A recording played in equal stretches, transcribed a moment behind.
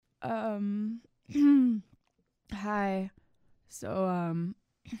Um, Hi. So,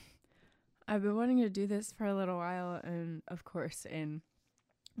 I've been wanting to do this for a little while, and of course, in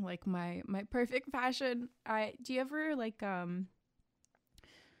like my perfect fashion, I do you ever like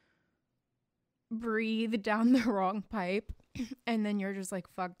breathe down the wrong pipe, and then you're just like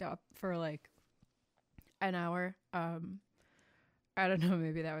fucked up for like an hour? I don't know.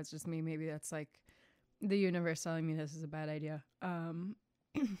 Maybe that was just me. Maybe that's like the universe telling me this is a bad idea.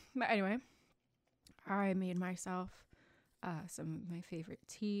 But anyway, I made myself some of my favorite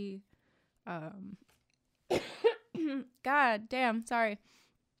tea. Um, God damn, sorry.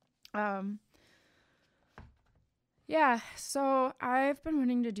 Um, yeah, so I've been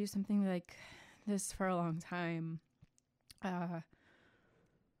wanting to do something like this for a long time. Uh,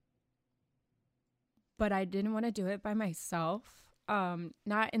 but I didn't want to do it by myself.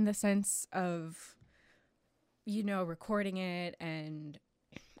 Not in the sense of, recording it and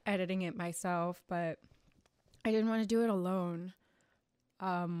editing it myself, but I didn't want to do it alone,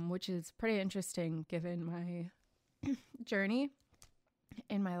 which is pretty interesting given my journey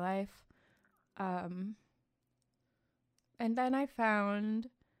in my life. Um, and then I found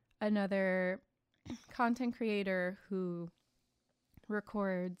another content creator who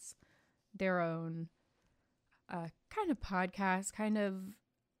records their own kind of podcast, kind of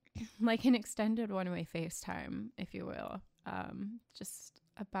like an extended one-way FaceTime, if you will, just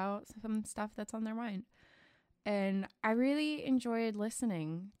about some stuff that's on their mind. And I really enjoyed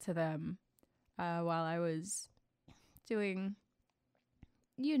listening to them while I was doing,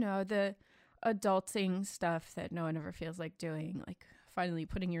 the adulting stuff that no one ever feels like doing, like finally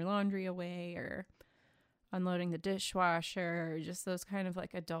putting your laundry away or unloading the dishwasher, or just those kind of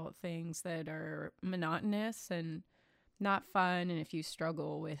like adult things that are monotonous and not fun. And if you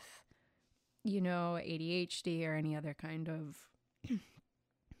struggle with, ADHD or any other kind of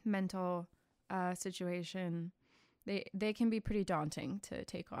mental situation, they can be pretty daunting to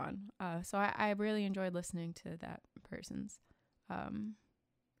take on. So I really enjoyed listening to that person's um,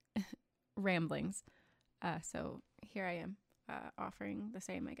 ramblings. So here I am offering the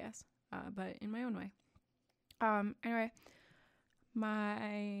same, I guess, but in my own way. Anyway,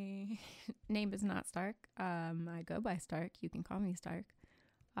 my name is not Stark. I go by Stark. You can call me Stark.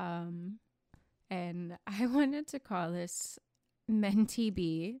 And I wanted to call this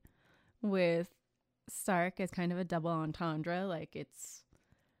menty with Stark as kind of a double entendre. Like it's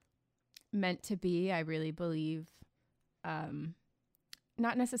meant to be. I really believe,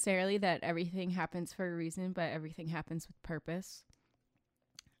 not necessarily that everything happens for a reason, but everything happens with purpose.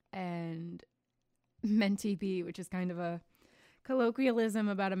 And menty, which is kind of a colloquialism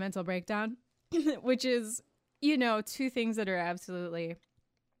about a mental breakdown, which is, two things that are absolutely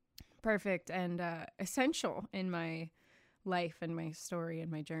perfect and essential in my life and my story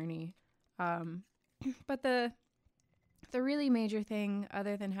and my journey. But the really major thing,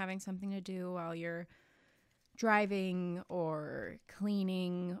 other than having something to do while you're driving or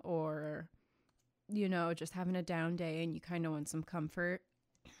cleaning or, just having a down day and you kind of want some comfort,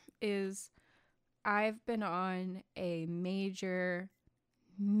 is I've been on a major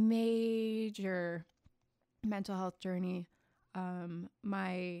mental health journey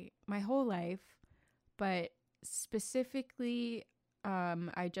my whole life, but specifically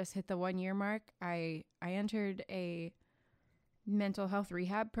I just hit the 1 year mark. I entered a mental health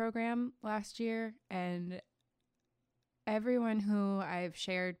rehab program last year, and everyone who I've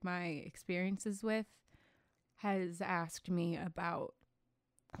shared my experiences with has asked me about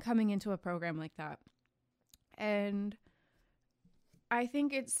coming into a program like that. And I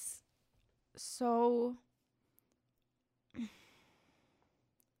think it's so,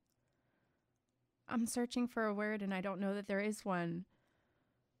 I'm searching for a word and I don't know that there is one,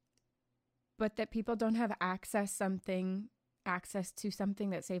 but that people don't have access to something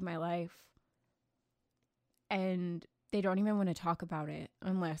that saved my life, and they don't even want to talk about it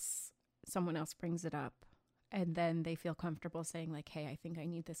unless someone else brings it up, and then they feel comfortable saying like, hey, I think I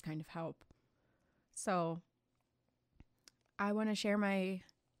need this kind of help. So I want to share my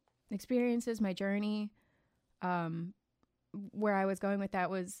experiences, my journey. Where I was going with that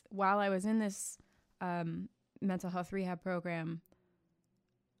was, while I was in this mental health rehab program,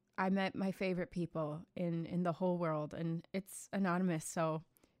 I met my favorite people in the whole world, and it's anonymous. So,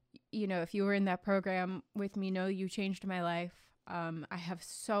 if you were in that program with me, know you changed my life. I have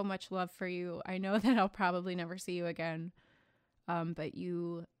so much love for you. I know that I'll probably never see you again. But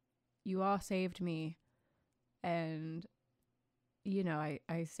you all saved me, and, I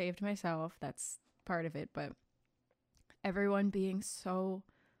saved myself. That's part of it. But everyone being so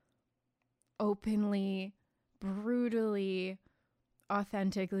openly, brutally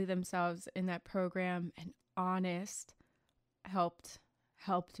authentically themselves in that program and honest helped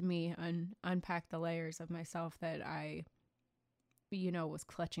me unpack the layers of myself that I, was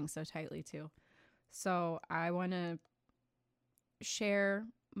clutching so tightly to. So I want to share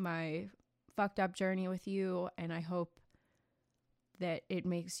my fucked up journey with you, and I hope that it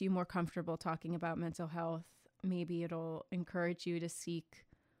makes you more comfortable talking about mental health. Maybe it'll encourage you to seek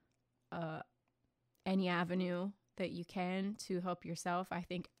any avenue that you can to help yourself. I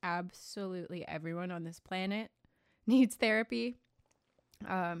think absolutely everyone on this planet needs therapy.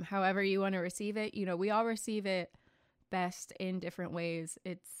 However you want to receive it, we all receive it best in different ways.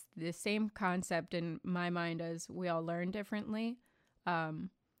 It's the same concept in my mind as we all learn differently. If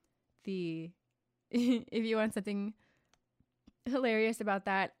you want something hilarious about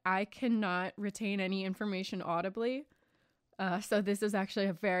that, I cannot retain any information audibly. So this is actually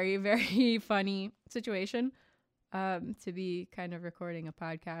a very, very funny situation, to be kind of recording a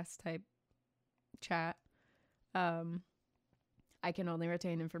podcast type chat. I can only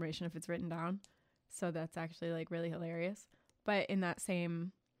retain information if it's written down. So that's actually like really hilarious. But in that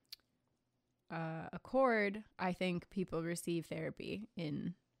same accord, I think people receive therapy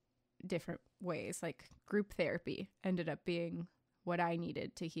in different ways. Like group therapy ended up being what I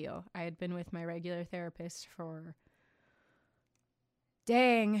needed to heal. I had been with my regular therapist for,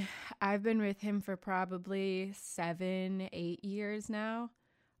 I've been with him for probably 7-8 years now.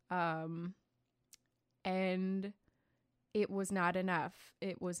 And it was not enough.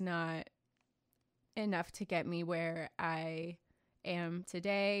 It was not enough to get me where I am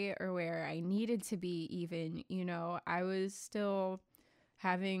today or where I needed to be even. I was still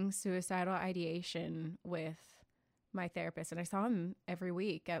having suicidal ideation with my therapist, and I saw him every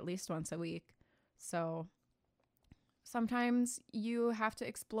week, at least once a week. So sometimes you have to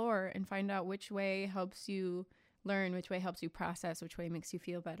explore and find out which way helps you learn, which way helps you process, which way makes you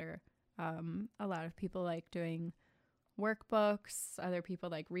feel better. A lot of people like doing workbooks. Other people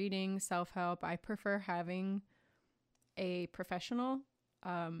like reading, self-help. I prefer having a professional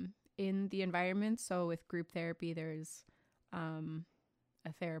in the environment. So with group therapy, there's a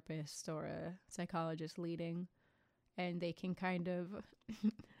therapist or a psychologist leading, and they can kind of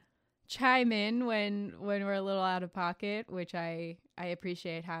chime in when we're a little out of pocket, which I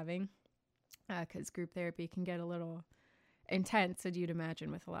appreciate having, because group therapy can get a little intense, as you'd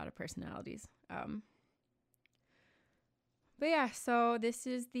imagine, with a lot of personalities. But yeah, so this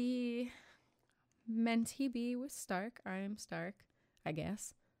is the mentyb with Stark. I am Stark, I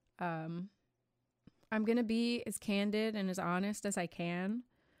guess. I'm going to be as candid and as honest as I can.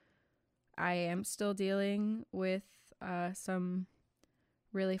 I am still dealing with some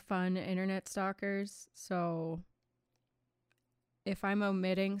really fun internet stalkers. So if I'm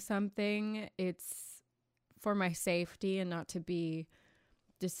omitting something, it's for my safety and not to be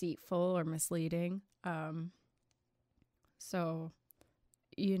deceitful or misleading. So,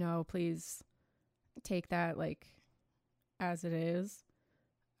 please take that like as it is.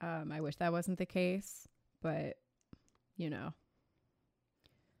 I wish that wasn't the case, but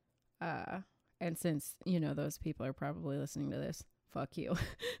and since, those people are probably listening to this, fuck you.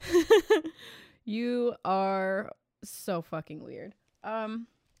 You are so fucking weird. Hold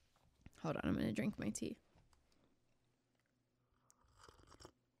on, I'm gonna drink my tea.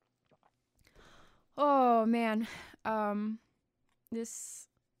 Oh man. I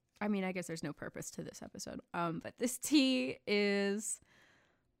guess there's no purpose to this episode. But this tea is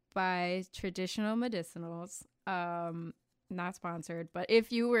by Traditional Medicinals. Not sponsored, but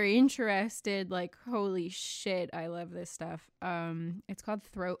if you were interested, like, holy shit, I love this stuff. It's called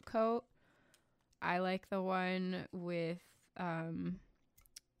Throat Coat. I like the one with, I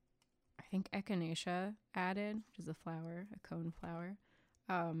think echinacea added, which is a flower, a cone flower.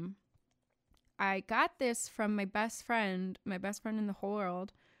 I got this from my best friend in the whole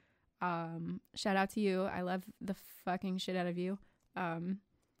world. Shout out to you. I love the fucking shit out of you.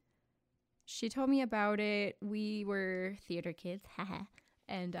 She told me about it. We were theater kids, haha,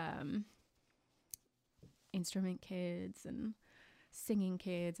 and instrument kids and singing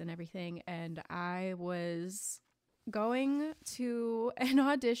kids and everything. And I was going to an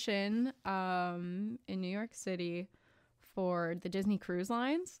audition in New York City for the Disney Cruise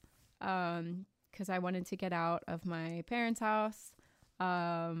Lines, because I wanted to get out of my parents' house.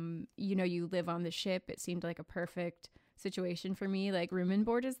 You live on the ship. It seemed like a perfect situation for me. Like, room and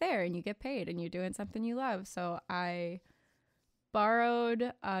board is there and you get paid and you're doing something you love. So I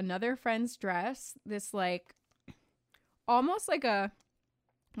borrowed another friend's dress, this like almost like a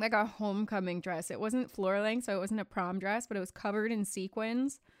homecoming dress. It wasn't floor length, so it wasn't a prom dress, but it was covered in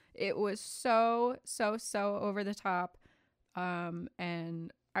sequins. It was so over the top.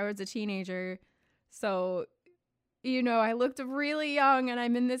 And I was a teenager. So, I looked really young, and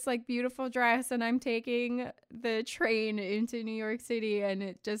I'm in this like beautiful dress, and I'm taking the train into New York City, and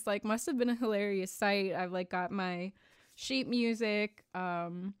it just like must have been a hilarious sight. I've like got my sheet music.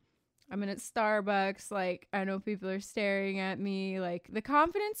 I'm in a Starbucks. Like, I know people are staring at me. Like, the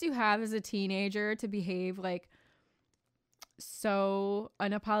confidence you have as a teenager to behave like so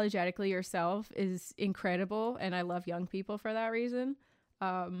unapologetically yourself is incredible, and I love young people for that reason.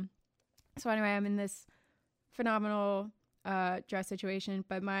 So anyway, I'm in this phenomenal dress situation,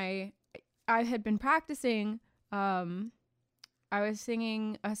 but I had been practicing. I was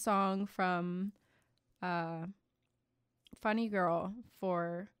singing a song from Funny Girl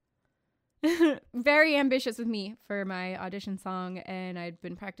for very ambitious with me for my audition song, and I'd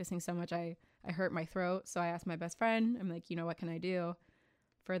been practicing so much I hurt my throat. So I asked my best friend, I'm like, what can I do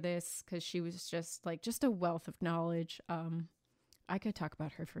for this? Because she was just a wealth of knowledge. I could talk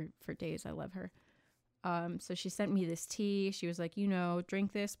about her for days. I love her. So she sent me this tea. She was like,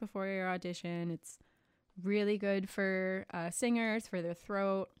 drink this before your audition. It's really good for singers, for their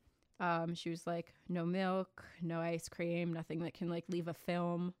throat. She was like, no milk, no ice cream, nothing that can like leave a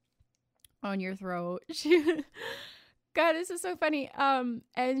film on your throat. God, this is so funny.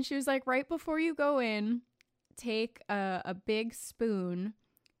 And she was like, right before you go in, take a big spoon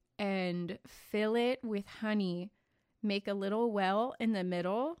and fill it with honey, make a little well in the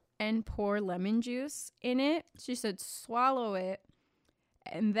middle, and pour lemon juice in it. She said, swallow it,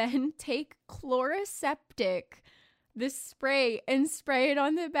 and then take Chloraseptic, this spray, and spray it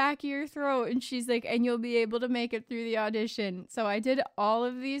on the back of your throat. And she's like, and you'll be able to make it through the audition. So I did all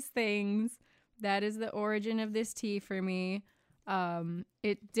of these things. That is the origin of this tea for me.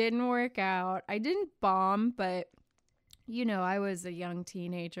 It didn't work out. I didn't bomb, but I was a young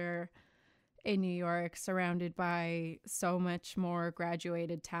teenager in New York, surrounded by so much more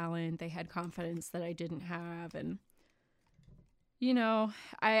graduated talent. They had confidence that I didn't have. And,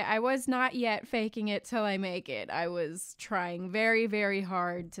 I was not yet faking it till I make it. I was trying very, very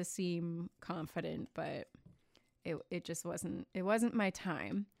hard to seem confident, but it just wasn't my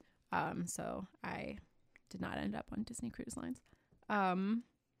time. So I did not end up on Disney Cruise Lines.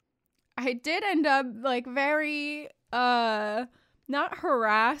 I did end up like very, not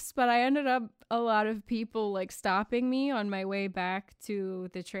harassed, but I ended up a lot of people like stopping me on my way back to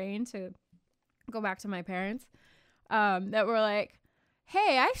the train to go back to my parents, that were like,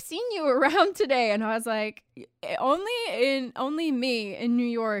 hey, I've seen you around today. And I was like, only me in New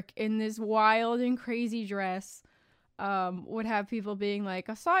York in this wild and crazy dress, would have people being like,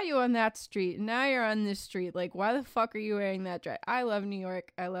 I saw you on that street, and now you're on this street. Like, why the fuck are you wearing that dress? I love New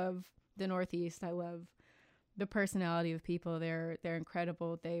York. I love the Northeast. I love the personality of people. They're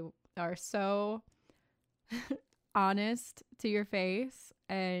incredible. They are so honest to your face,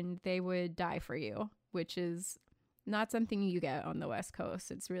 and they would die for you, which is not something you get on the West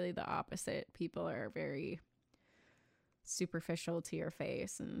Coast. It's really the opposite. People are very superficial to your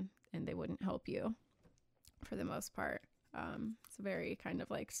face, and they wouldn't help you for the most part. It's a very kind of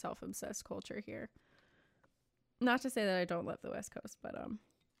like self-obsessed culture here. Not to say that I don't love the West Coast, but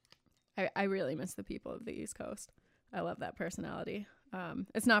I really miss the people of the East Coast. I love that personality.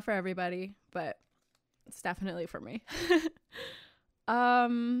 It's not for everybody, but it's definitely for me.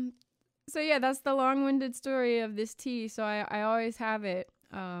 So yeah, that's the long-winded story of this tea. So I always have it.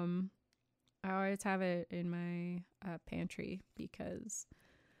 I always have it in my pantry because,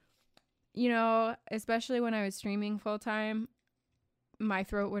 especially when I was streaming full time, my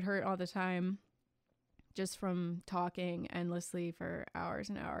throat would hurt all the time just from talking endlessly for hours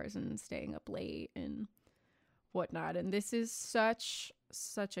and hours and staying up late and whatnot. And this is such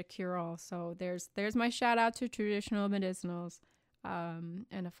a cure-all. So there's my shout out to traditional medicinals, and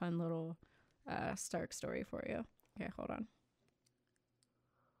a fun little Stark story for you. Okay, hold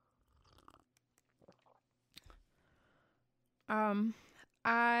on.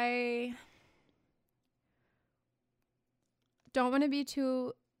 I don't want to be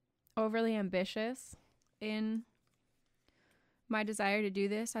too overly ambitious in my desire to do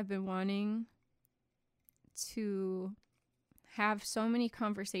this. I've been wanting to have so many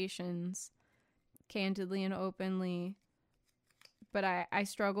conversations candidly and openly, but I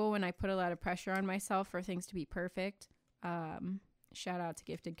struggle when I put a lot of pressure on myself for things to be perfect. Shout out to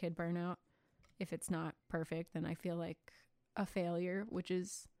Gifted Kid Burnout. If it's not perfect, then I feel like a failure, which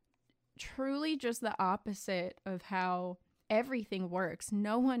is truly just the opposite of how everything works.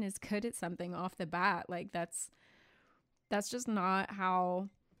 No one is good at something off the bat. Like that's just not how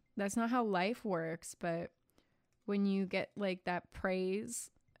life works. But when you get like that praise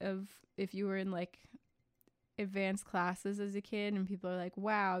of, if you were in like advanced classes as a kid, and people are like,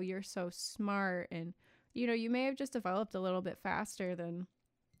 wow, you're so smart. And, you may have just developed a little bit faster than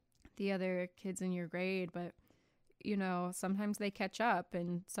the other kids in your grade, but, sometimes they catch up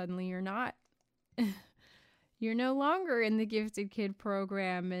and suddenly you're not. You're no longer in the gifted kid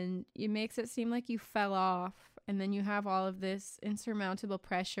program, and it makes it seem like you fell off. And then you have all of this insurmountable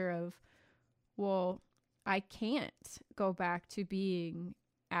pressure of, well, I can't go back to being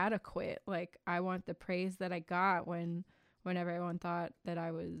adequate. Like, I want the praise that I got when everyone thought that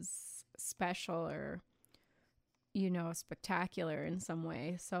I was special or, spectacular in some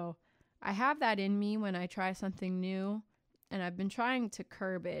way. So I have that in me when I try something new, and I've been trying to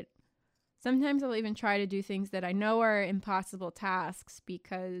curb it. Sometimes I'll even try to do things that I know are impossible tasks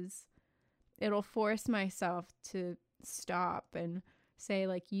because it'll force myself to stop and say,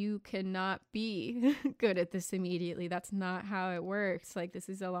 like, you cannot be good at this immediately. That's not how it works. Like, this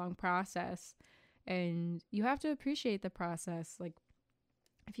is a long process, and you have to appreciate the process. Like,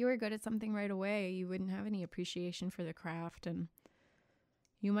 if you were good at something right away, you wouldn't have any appreciation for the craft, and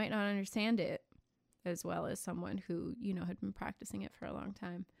you might not understand it as well as someone who, had been practicing it for a long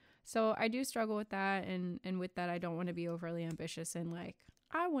time. So I do struggle with that, and with that, I don't want to be overly ambitious and like,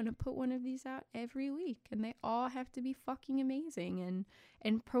 I want to put one of these out every week, and they all have to be fucking amazing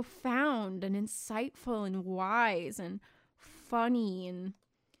and profound and insightful and wise and funny and,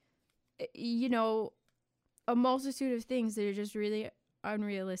 a multitude of things that are just really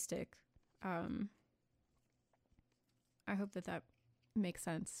unrealistic. I hope that makes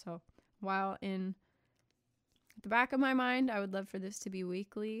sense. So while in the back of my mind, I would love for this to be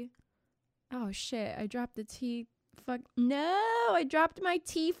weekly. Oh shit, I dropped the tea. Fuck. No, I dropped my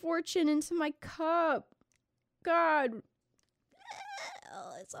tea fortune into my cup. God.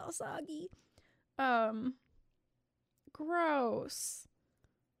 Oh, it's all soggy. Gross.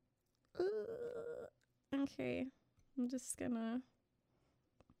 Okay. I'm just gonna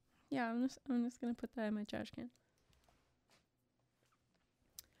put that in my trash can.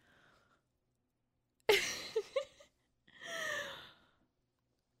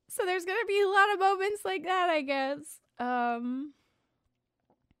 So there's going to be a lot of moments like that, I guess. But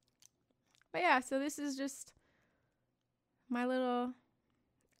yeah, so this is just my little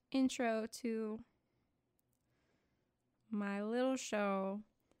intro to my little show.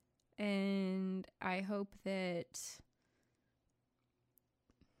 And I hope that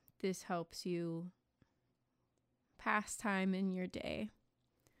this helps you pass time in your day.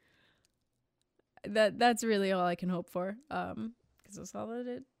 That's really all I can hope for. Because that's all that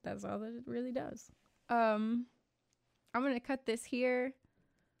it really does. I'm gonna cut this here.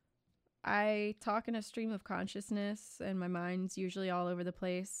 I talk in a stream of consciousness, and my mind's usually all over the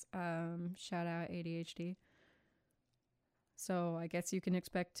place. Shout out ADHD. So I guess you can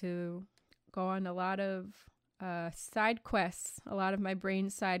expect to go on a lot of side quests, a lot of my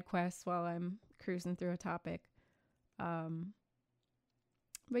brain's side quests while I'm cruising through a topic.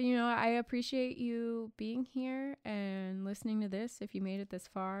 But, I appreciate you being here and listening to this. If you made it this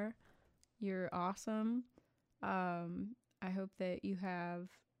far, you're awesome. I hope that you have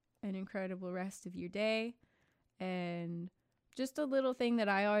an incredible rest of your day. And just a little thing that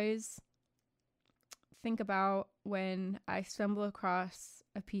I always think about when I stumble across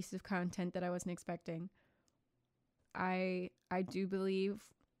a piece of content that I wasn't expecting. I do believe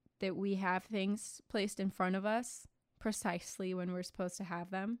that we have things placed in front of us precisely when we're supposed to have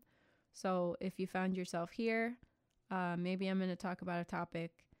them. So if you found yourself here, maybe I'm going to talk about a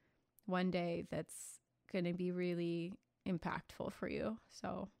topic one day that's going to be really impactful for you.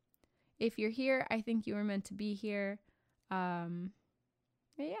 So if you're here, I think you were meant to be here. But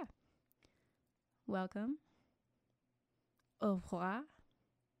yeah. Welcome. Au revoir.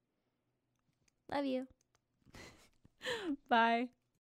 Love you. Bye.